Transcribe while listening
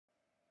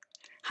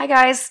Hi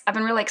guys, I've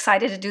been really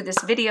excited to do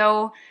this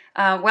video.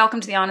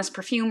 Welcome to the Honest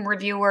Perfume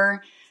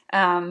Reviewer.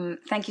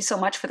 Thank you so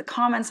much for the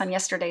comments on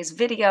yesterday's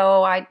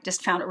video. I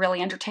just found it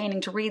really entertaining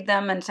to read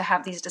them and to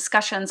have these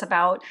discussions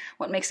about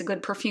what makes a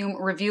good perfume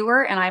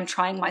reviewer. And I'm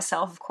trying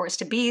myself, of course,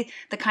 to be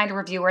the kind of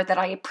reviewer that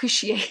I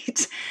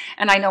appreciate.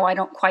 And I know I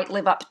don't quite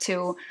live up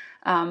to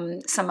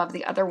some of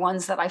the other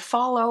ones that I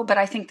follow, but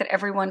I think that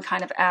everyone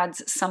kind of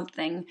adds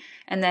something.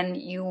 And then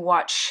you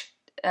watch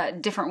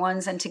different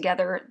ones, and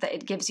together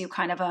it gives you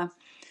kind of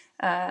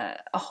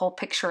a whole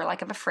picture,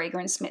 like of a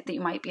fragrance that you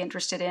might be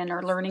interested in,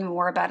 or learning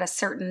more about a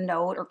certain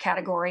note or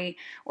category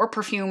or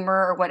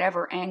perfumer or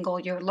whatever angle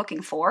you're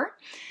looking for.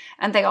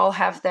 And they all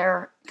have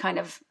their kind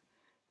of,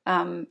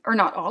 or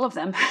not all of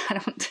them,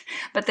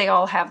 but they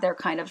all have their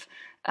kind of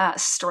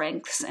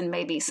strengths, and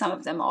maybe some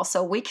of them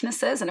also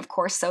weaknesses, and of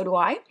course so do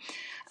I.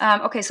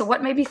 Okay, so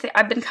what made me think,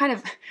 I've been kind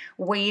of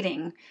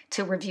waiting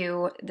to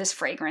review this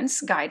fragrance,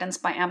 Guidance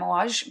by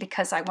Amouage,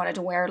 because I wanted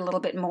to wear it a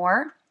little bit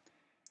more.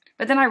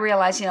 But then I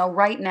realized,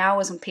 right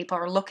now is when people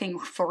are looking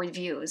for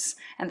reviews,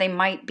 and they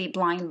might be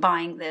blind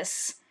buying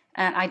this.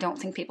 And I don't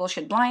think people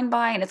should blind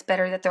buy, and it's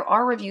better that there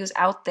are reviews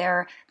out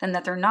there than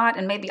that they're not.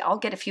 And maybe I'll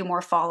get a few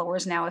more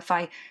followers now if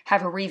I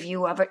have a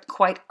review of it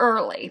quite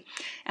early.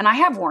 And I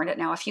have worn it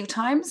now a few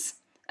times.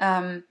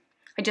 I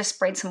just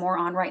sprayed some more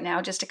on right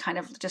now just to kind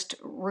of just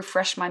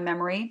refresh my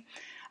memory.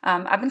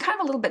 I've been kind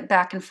of a little bit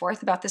back and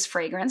forth about this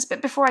fragrance,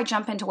 but before I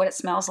jump into what it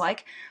smells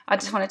like, I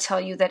just want to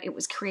tell you that it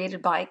was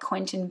created by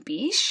Quentin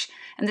Biche,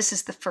 and this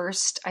is the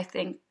first, I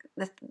think,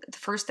 the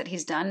first that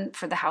he's done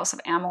for the House of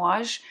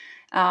Amouage.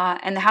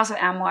 And the House of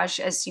Amouage,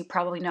 as you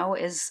probably know,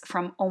 is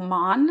from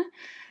Oman.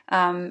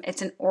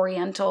 It's an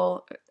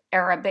Oriental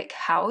Arabic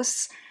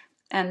house,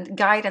 and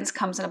Guidance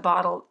comes in a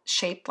bottle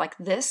shaped like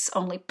this,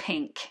 only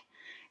pink.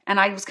 And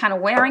I was kind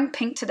of wearing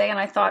pink today, and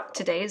I thought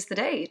today is the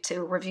day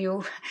to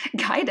review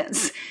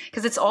Guidance,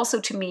 because it's also,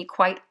 to me,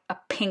 quite a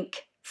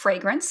pink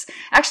fragrance.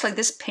 Actually,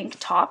 this pink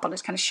top, I'll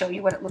just kind of show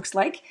you what it looks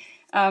like.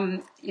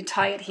 You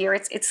tie it here.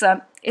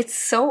 It's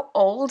so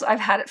old.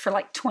 I've had it for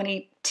like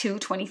 22,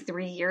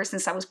 23 years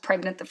since I was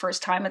pregnant the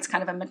first time. It's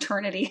kind of a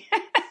maternity,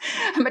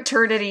 a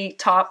maternity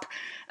top.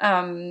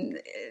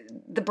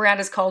 The brand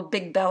is called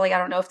Big Belly. I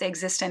don't know if they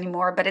exist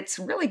anymore, but it's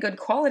really good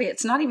quality.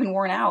 It's not even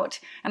worn out,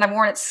 and I've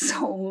worn it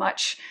so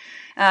much.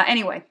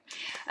 Anyway,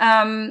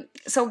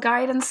 so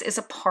Guidance is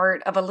a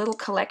part of a little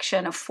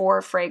collection of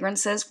 4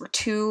 fragrances, where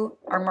 2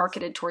 are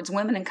marketed towards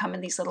women and come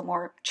in these little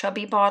more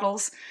chubby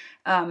bottles.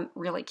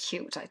 Really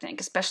cute, I think,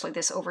 especially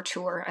this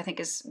Overture, I think,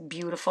 is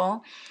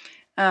beautiful.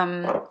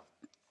 And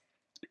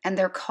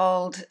they're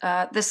called,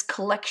 this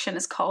collection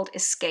is called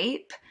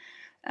Escape.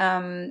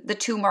 The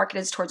 2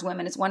 marketed towards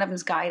women is, one of them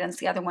is Guidance,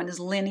 the other one is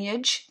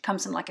Lineage. It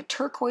comes in like a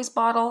turquoise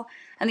bottle,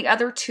 and the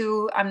other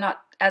 2 I'm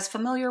not as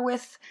familiar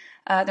with.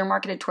 They're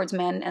marketed towards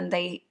men, and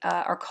they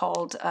are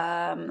called,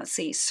 let's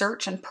see,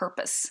 Search and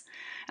Purpose.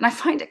 And I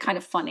find it kind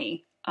of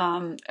funny,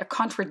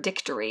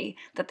 contradictory,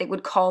 that they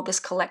would call this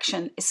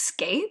collection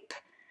Escape,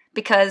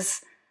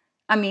 because,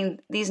 I mean,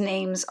 these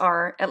names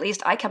are, at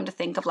least I come to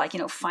think of, like,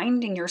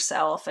 finding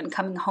yourself and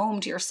coming home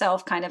to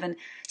yourself, kind of, and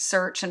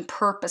search and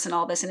purpose and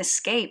all this. And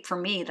escape, for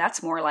me,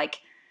 that's more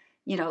like,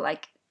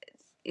 like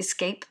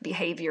escape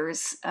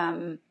behaviors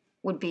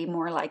would be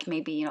more like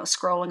maybe,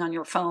 scrolling on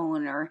your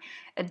phone or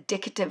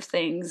addictive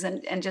things,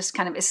 and just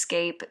kind of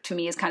escape, to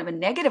me, is kind of a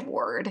negative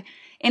word.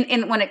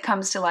 And when it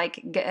comes to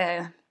like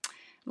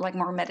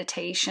more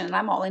meditation, and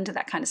I'm all into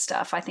that kind of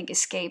stuff. I think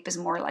escape is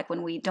more like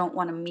when we don't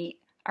want to meet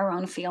our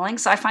own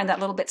feelings. So I find that a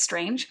little bit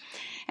strange.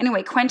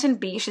 Anyway, Quentin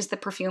Biche is the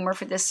perfumer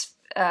for this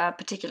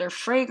particular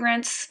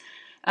fragrance.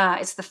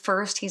 It's the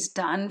first he's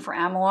done for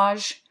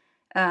Amouage.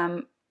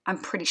 I'm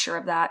pretty sure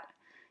of that.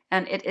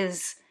 And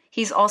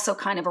he's also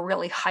kind of a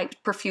really hyped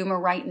perfumer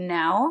right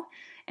now,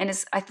 and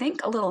is, I think,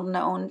 a little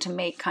known to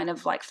make kind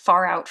of like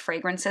far out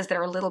fragrances that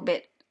are a little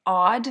bit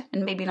odd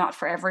and maybe not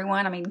for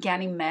everyone. I mean,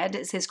 Ganymede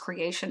is his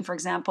creation, for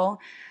example,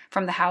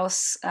 from the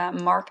house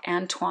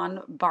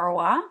Marc-Antoine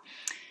Barrois.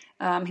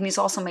 And he's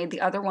also made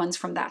the other ones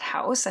from that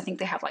house. I think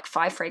they have like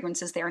 5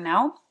 fragrances there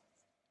now.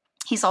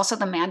 He's also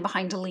the man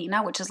behind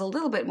Delina, which is a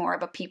little bit more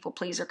of a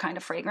people-pleaser kind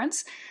of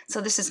fragrance. So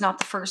this is not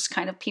the first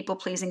kind of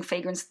people-pleasing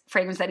fragrance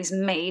that he's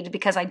made,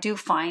 because I do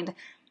find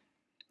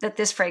that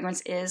this fragrance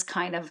is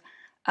kind of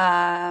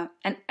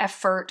an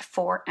effort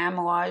for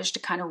Amouage to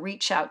kind of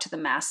reach out to the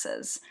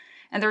masses.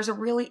 And there's a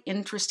really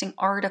interesting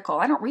article.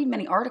 I don't read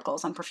many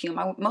articles on perfume.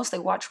 I mostly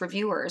watch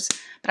reviewers,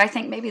 but I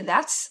think maybe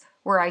that's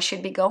where I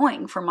should be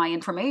going for my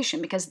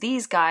information, because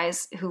these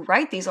guys who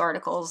write these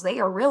articles, they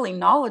are really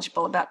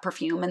knowledgeable about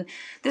perfume. And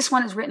this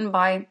one is written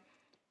by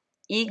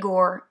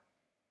Igor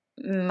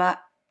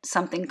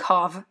something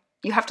Kov.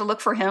 You have to look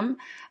for him.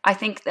 I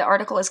think the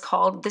article is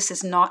called This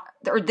is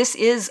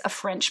a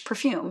French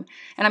Perfume.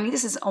 And I mean,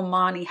 this is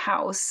Omani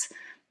house.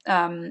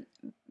 And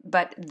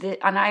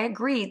I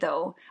agree,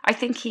 though. I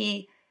think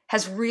he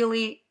has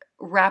really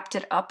wrapped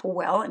it up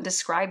well and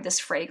described this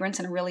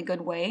fragrance in a really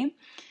good way.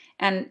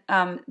 And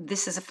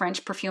this is a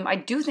French perfume. I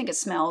do think it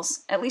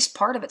smells, at least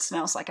part of it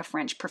smells like a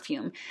French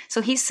perfume.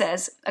 So he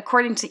says,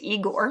 according to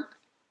Igor,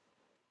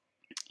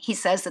 he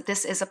says that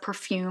this is a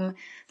perfume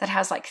that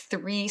has like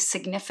 3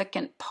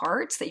 significant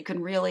parts that you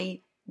can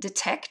really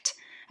detect.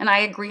 And I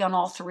agree on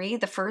all 3.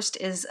 The first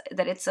is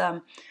that it's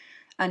a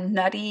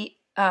nutty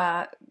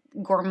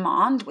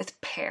gourmand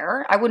with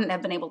pear. I wouldn't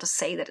have been able to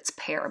say that it's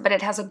pear, but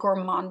it has a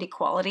gourmandy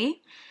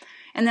quality.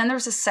 And then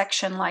there's a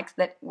section like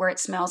that where it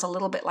smells a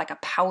little bit like a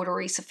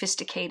powdery,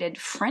 sophisticated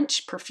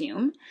French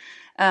perfume,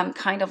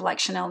 kind of like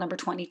Chanel number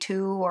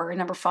 22 or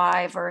number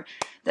 5, or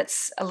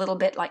that's a little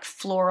bit like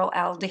floral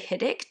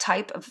aldehydic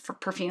type of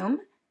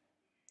perfume.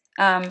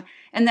 And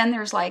then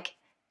there's like,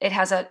 it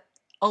has a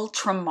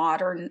ultra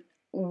modern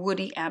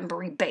woody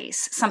ambery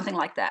base, something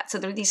like that. So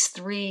there are these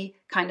 3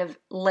 kind of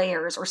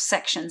layers or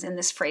sections in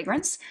this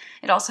fragrance.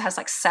 It also has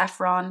like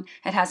saffron.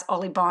 It has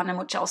olibanum,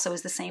 which also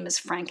is the same as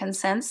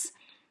frankincense.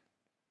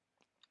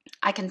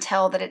 I can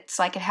tell that it's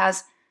like it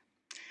has,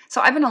 so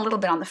I've been a little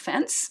bit on the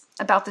fence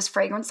about this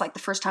fragrance. Like the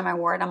first time I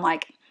wore it, I'm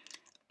like,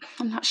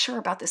 I'm not sure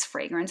about this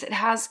fragrance. It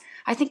has,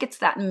 I think it's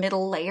that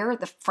middle layer,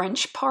 the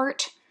French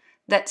part,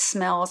 that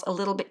smells a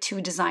little bit too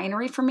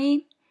designery for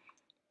me.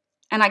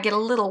 And I get a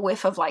little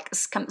whiff of like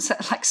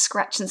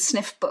scratch and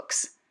sniff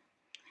books.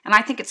 And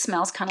I think it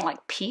smells kind of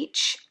like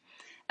peach.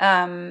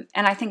 And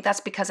I think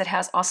that's because it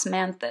has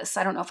osmanthus.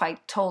 I don't know if I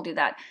told you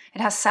that. It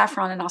has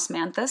saffron and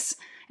osmanthus.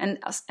 And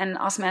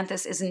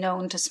osmanthus is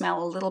known to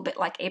smell a little bit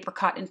like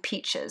apricot and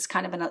peaches,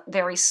 kind of in a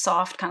very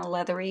soft, kind of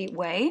leathery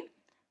way.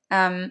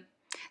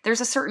 There's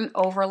a certain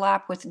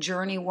overlap with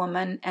Journey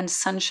Woman and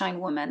Sunshine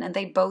Woman, and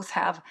they both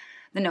have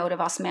the note of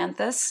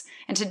osmanthus.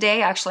 And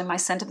today, actually, my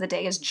scent of the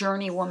day is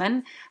Journey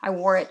Woman. I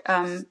wore it.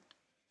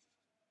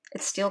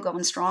 It's still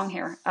going strong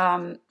here.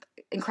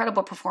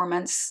 Incredible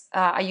performance.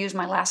 I used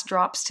my last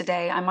drops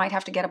today. I might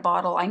have to get a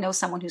bottle. I know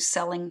someone who's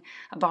selling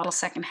a bottle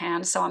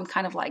secondhand, so I'm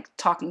kind of like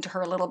talking to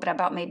her a little bit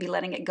about maybe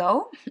letting it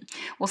go.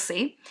 We'll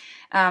see.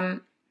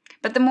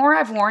 But the more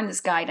I've worn this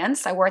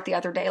Guidance, I wore it the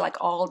other day, like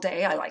all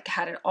day. I like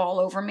had it all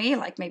over me,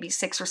 like maybe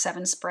 6 or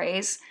 7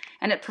 sprays,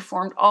 and it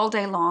performed all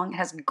day long. It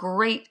has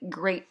great,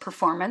 great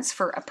performance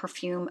for a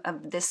perfume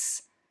of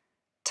this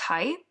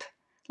type.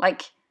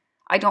 Like,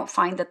 I don't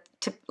find that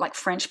like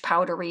French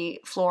powdery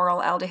floral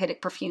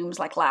aldehydic perfumes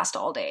like last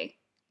all day,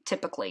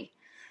 typically.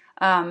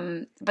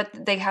 But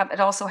it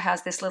also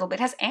has this little bit,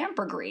 it has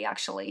ambergris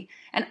actually,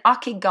 and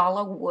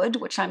akigala wood,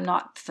 which I'm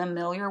not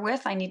familiar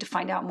with. I need to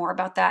find out more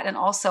about that. And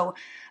also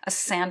a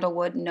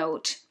sandalwood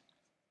note.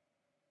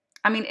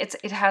 I mean,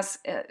 it has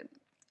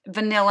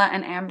vanilla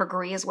and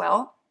ambergris as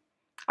well.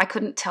 I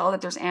couldn't tell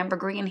that there's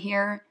ambergris in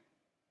here.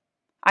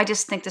 I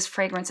just think this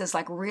fragrance is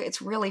like,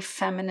 it's really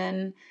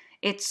feminine.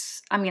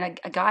 I mean,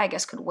 a guy, I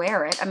guess, could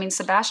wear it. I mean,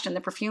 Sebastian,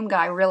 the perfume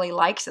guy, really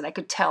likes it. I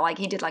could tell, like,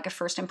 he did like a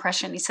first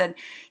impression. He said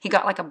he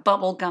got like a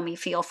bubble gummy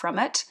feel from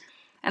it.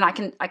 And I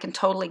can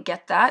totally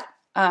get that,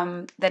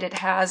 that it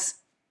has,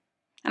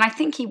 and I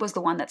think he was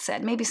the one that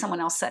said, maybe someone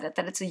else said it,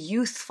 that it's a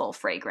youthful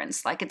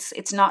fragrance. Like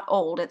it's not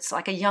old. It's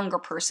like a younger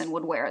person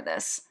would wear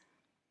this.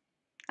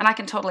 And I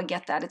can totally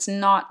get that. It's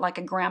not like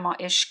a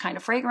grandma-ish kind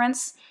of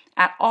fragrance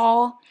at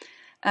all.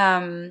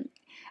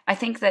 I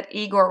think that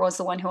Igor was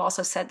the one who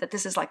also said that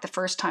this is like the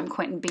first time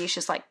Quentin Biche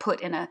is like put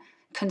in a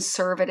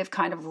conservative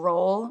kind of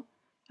role.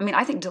 I mean,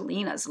 I think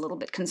Delina is a little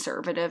bit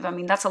conservative. I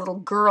mean, that's a little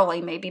girly,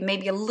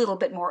 maybe a little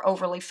bit more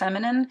overly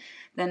feminine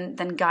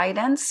than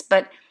Guidance,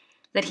 but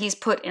that he's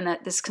put in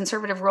this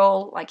conservative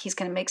role, like he's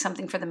going to make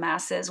something for the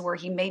masses, where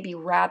he maybe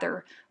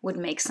rather would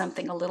make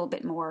something a little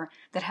bit more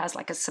that has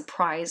like a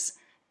surprise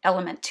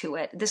element to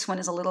it. This one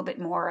is a little bit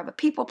more of a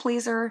people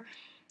pleaser.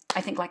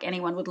 I think like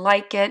anyone would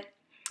like it.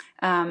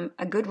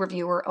 A good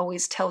reviewer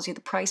always tells you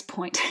the price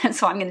point, and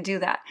so I'm going to do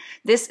that.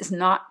 This is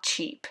not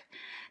cheap.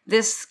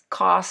 This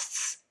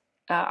costs,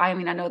 I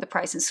mean, I know the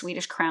price in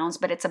Swedish crowns,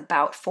 but it's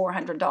about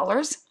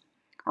 $400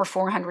 or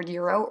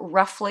 €400,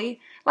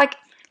 roughly, like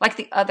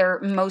the other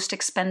most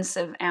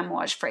expensive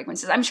Amouage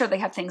fragrances. I'm sure they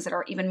have things that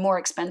are even more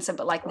expensive,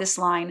 but like this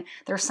line,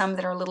 there are some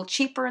that are a little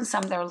cheaper and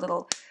some that are a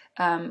little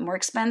more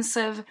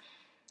expensive.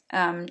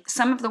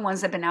 Some of the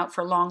ones that have been out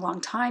for a long, long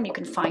time, you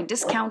can find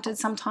discounted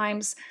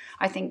sometimes.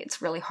 I think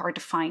it's really hard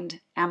to find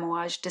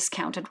Amouage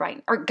discounted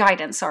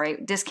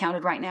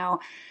discounted right now.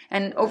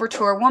 And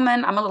Overture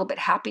Woman, I'm a little bit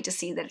happy to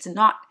see that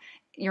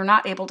you're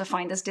not able to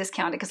find this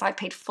discounted, because I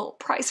paid full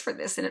price for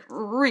this and it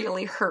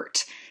really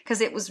hurt because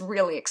it was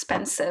really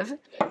expensive.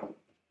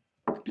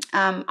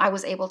 I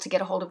was able to get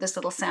a hold of this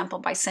little sample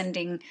by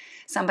sending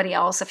somebody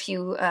else a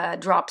few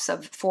drops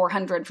of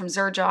 400 from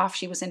Xerjoff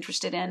she was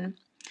interested in.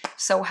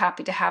 So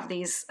happy to have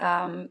these,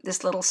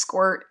 this little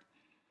squirt.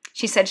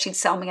 She said she'd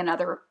sell me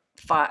another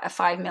a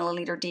 5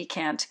 milliliter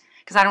decant,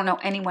 because I don't know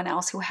anyone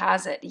else who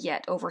has it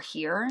yet over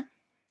here.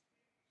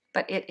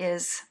 But it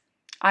is,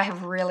 I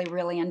have really,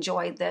 really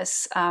enjoyed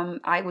this.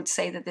 I would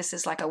say that this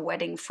is like a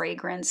wedding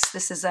fragrance.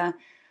 This is a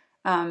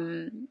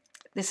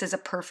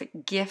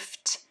perfect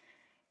gift.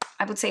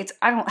 I would say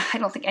I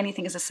don't think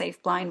anything is a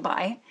safe blind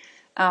buy.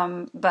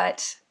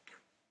 But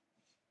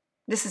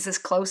this is as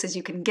close as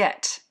you can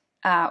get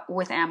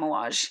with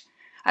Amouage.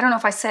 I don't know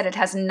if I said it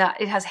has nut.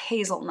 It has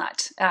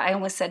hazelnut. I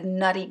almost said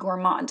nutty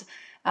gourmand.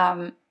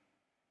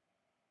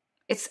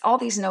 It's all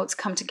these notes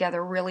come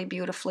together really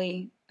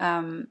beautifully.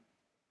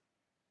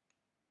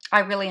 I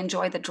really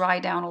enjoy the dry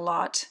down a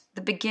lot.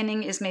 The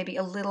beginning is maybe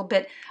a little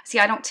bit, see,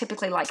 I don't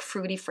typically like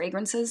fruity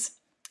fragrances,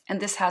 and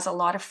this has a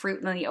lot of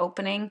fruit in the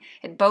opening.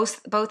 It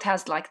both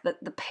has like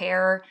the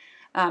pear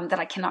that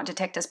I cannot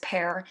detect as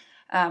pear,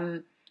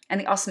 and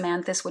the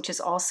osmanthus, which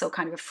is also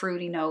kind of a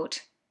fruity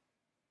note.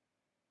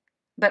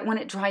 But when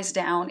it dries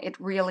down, it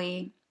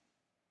really,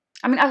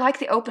 I mean, I like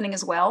the opening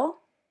as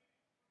well.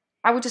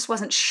 I just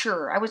wasn't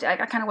sure.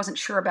 I kind of wasn't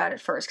sure about it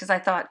first because I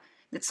thought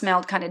it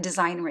smelled kind of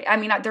designery. I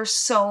mean, there's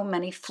so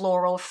many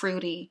floral,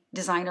 fruity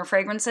designer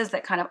fragrances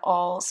that kind of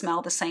all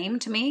smell the same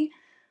to me.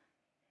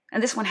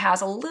 And this one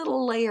has a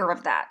little layer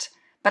of that.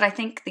 But I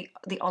think the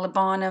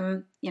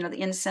olibanum, you know,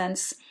 the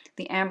incense,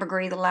 the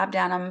ambergris, the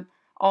labdanum,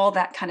 all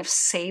that kind of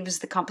saves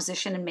the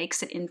composition and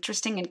makes it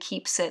interesting and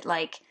keeps it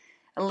like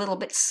a little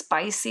bit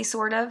spicy,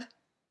 sort of.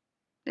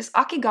 This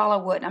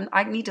Akigala wood,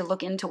 I need to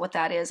look into what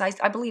that is.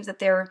 I believe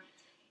that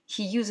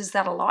he uses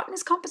that a lot in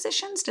his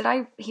compositions. Did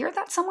I hear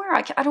that somewhere?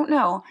 I don't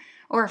know.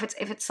 Or if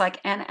it's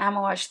like an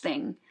Amouage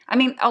thing. I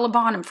mean,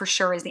 olibanum for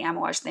sure is the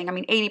Amouage thing. I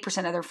mean,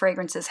 80% of their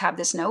fragrances have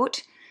this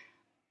note.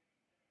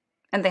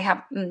 And they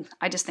have,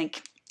 I just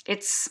think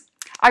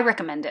I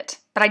recommend it.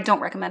 But I don't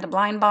recommend a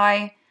blind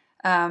buy.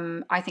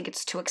 I think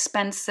it's too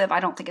expensive. I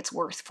don't think it's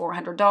worth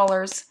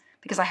 $400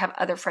 because I have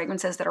other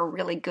fragrances that are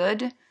really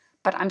good.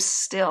 But I'm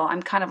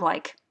kind of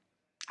like,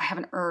 I have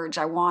an urge.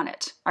 I want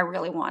it. I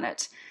really want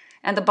it.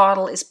 And the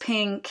bottle is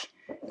pink.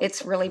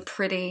 It's really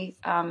pretty.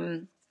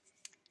 I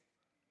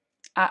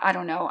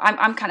don't know.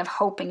 I'm kind of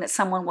hoping that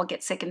someone will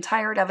get sick and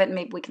tired of it, and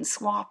maybe we can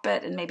swap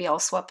it, and maybe I'll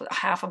swap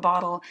half a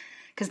bottle.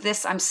 Because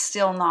this, I'm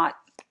still not...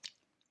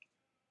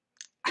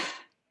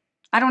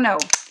 I don't know.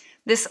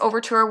 This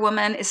Overture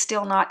Woman is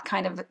still not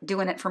kind of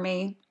doing it for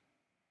me.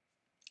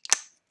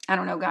 I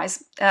don't know,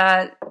 guys.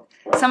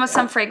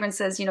 Some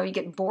fragrances, you know, you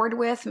get bored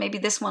with. Maybe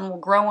this one will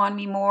grow on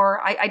me more.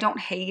 I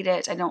don't hate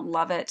it. I don't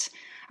love it.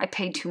 I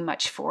paid too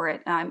much for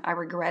it. I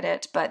regret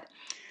it. But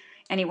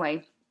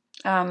anyway,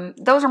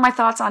 those are my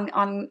thoughts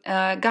on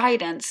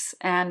guidance.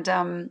 And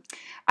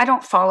I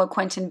don't follow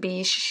Quentin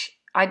Biche.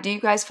 Do you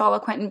guys follow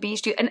Quentin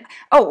Biche? And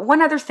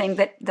one other thing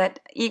that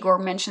Igor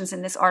mentions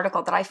in this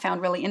article that I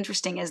found really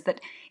interesting is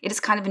that it is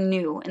kind of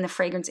new in the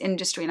fragrance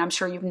industry, and I'm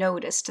sure you've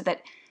noticed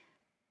that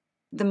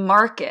the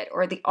market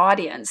or the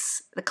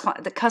audience, the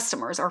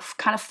customers are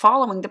kind of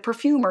following the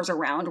perfumers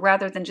around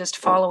rather than just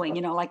following,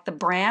 you know, like the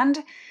brand,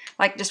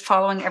 like just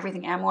following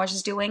everything Amouage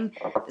is doing.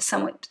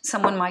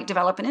 Someone might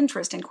develop an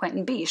interest in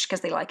Quentin Biche because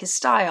they like his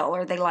style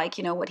or they like,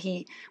 you know, what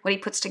he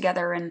puts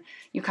together, and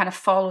you kind of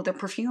follow the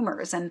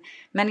perfumers. And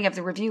many of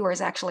the reviewers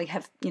actually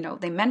have, you know,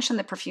 they mention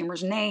the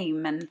perfumer's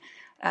name, and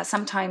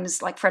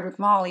sometimes like Frederic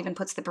Malle even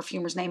puts the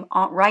perfumer's name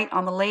right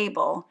on the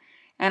label.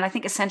 And I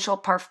think Essential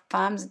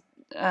Parfums,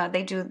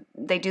 they do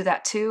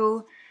that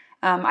too.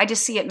 I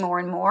just see it more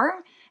and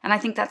more, and I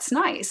think that's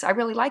nice. I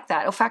really like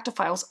that.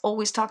 Olfactophiles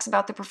always talks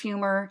about the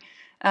perfumer.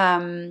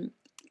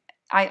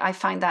 I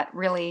find that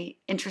really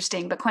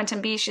interesting. But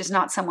Quentin Biche is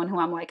not someone who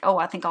I'm like, oh,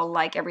 I think I'll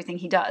like everything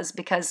he does,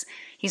 because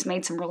he's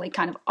made some really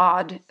kind of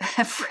odd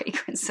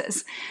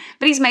fragrances.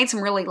 But he's made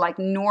some really like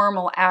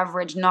normal,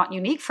 average, not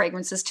unique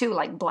fragrances too,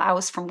 like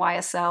Blouse from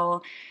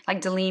YSL,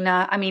 like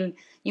Delina. I mean,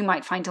 you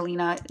might find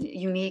Delina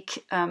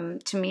unique.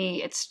 To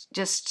me, it's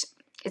just...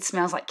 it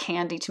smells like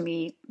candy to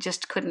me.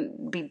 Just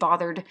couldn't be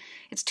bothered.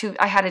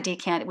 I had a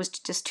decant. It was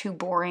just too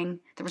boring.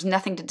 There was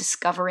nothing to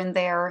discover in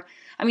there.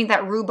 I mean,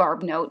 that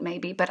rhubarb note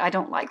maybe, but I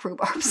don't like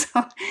rhubarb.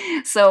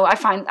 So I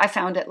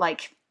found it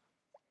like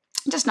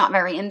just not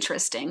very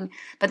interesting.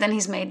 But then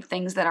he's made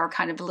things that are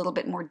kind of a little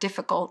bit more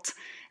difficult.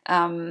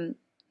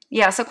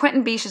 Yeah, so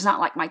Quentin Biche is not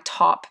like my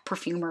top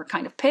perfumer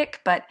kind of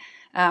pick, but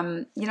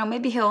you know,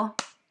 maybe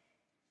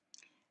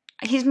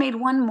he's made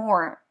one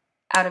more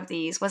out of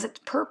these. Was it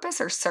Purpose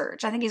or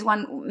Search? I think he's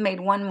made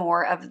one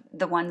more of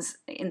the ones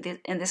in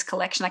this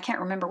collection. I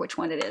can't remember which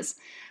one it is.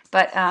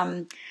 But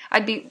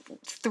I'd be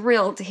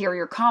thrilled to hear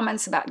your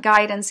comments about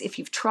guidance if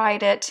you've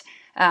tried it.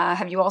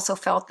 Have you also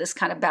felt this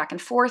kind of back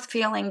and forth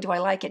feeling? Do I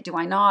like it? Do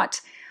I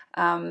not?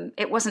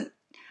 It wasn't...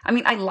 I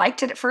mean, I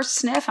liked it at first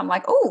sniff. I'm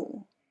like,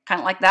 oh, kind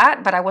of like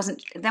that. But I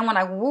wasn't... Then when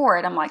I wore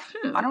it, I'm like,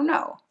 I don't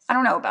know. I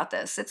don't know about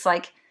this. It's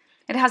like...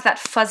 It has that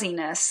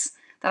fuzziness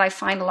that I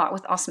find a lot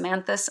with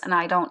osmanthus, and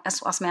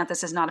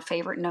osmanthus is not a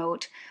favorite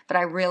note, but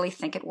I really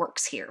think it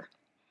works here.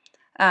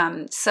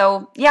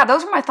 So yeah,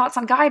 those are my thoughts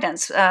on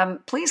guidance.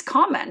 Please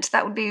comment.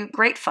 That would be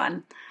great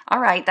fun. All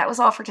right, that was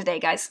all for today,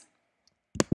 guys.